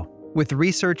iHeartRadio, with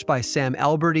research by Sam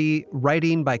Alberti,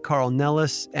 writing by Carl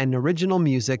Nellis, and original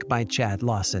music by Chad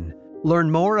Lawson.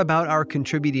 Learn more about our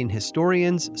contributing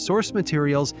historians, source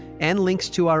materials, and links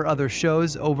to our other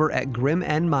shows over at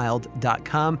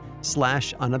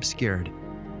grimandmild.com/unobscured.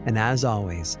 And as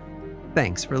always,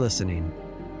 thanks for listening.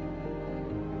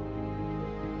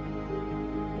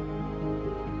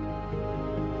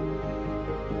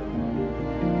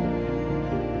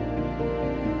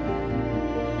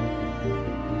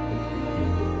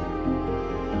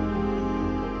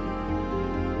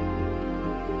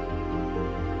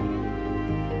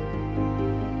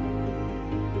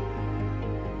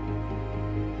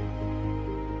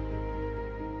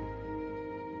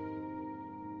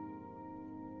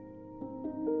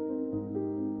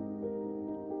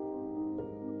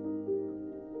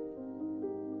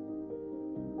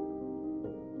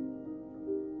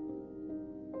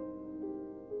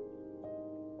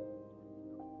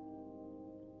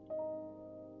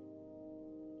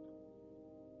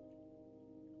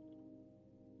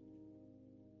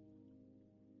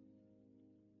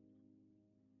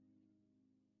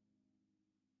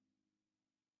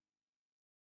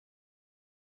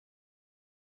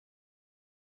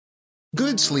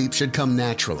 Good sleep should come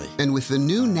naturally, and with the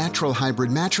new Natural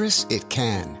Hybrid mattress, it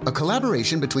can. A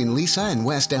collaboration between Lisa and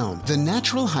West Elm, the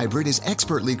Natural Hybrid is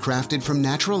expertly crafted from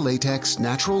natural latex,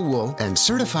 natural wool, and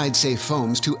certified safe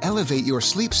foams to elevate your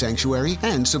sleep sanctuary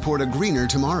and support a greener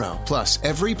tomorrow. Plus,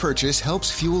 every purchase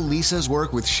helps fuel Lisa's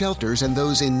work with shelters and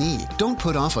those in need. Don't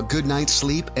put off a good night's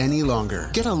sleep any longer.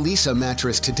 Get a Lisa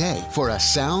mattress today for a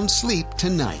sound sleep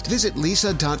tonight. Visit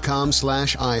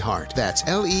lisa.com/iHeart. That's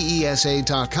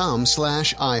LEESA.com/iHeart.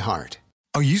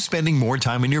 Are you spending more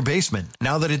time in your basement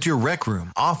now that it's your rec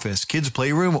room, office, kids'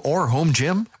 playroom, or home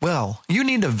gym? Well, you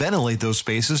need to ventilate those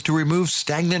spaces to remove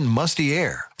stagnant, musty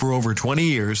air. For over 20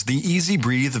 years, the Easy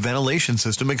Breathe ventilation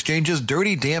system exchanges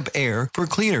dirty, damp air for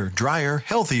cleaner, drier,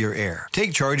 healthier air.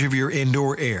 Take charge of your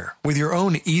indoor air with your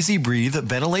own Easy Breathe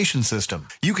ventilation system.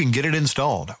 You can get it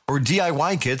installed, or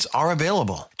DIY kits are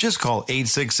available. Just call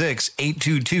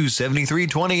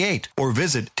 866-822-7328 or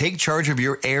visit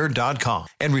takechargeofyourair.com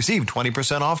and receive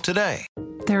 20% off today.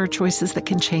 There are choices that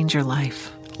can change your life.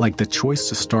 Like the choice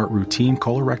to start routine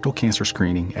colorectal cancer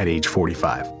screening at age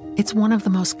 45. It's one of the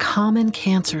most common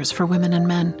cancers for women and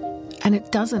men, and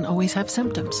it doesn't always have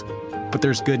symptoms. But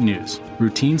there's good news.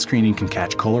 Routine screening can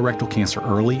catch colorectal cancer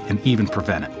early and even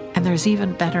prevent it. And there's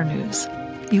even better news.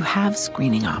 You have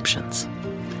screening options.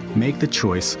 Make the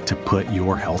choice to put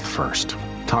your health first.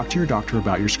 Talk to your doctor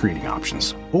about your screening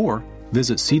options, or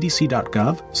visit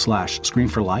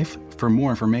cdc.gov/screenforlife for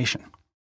more information.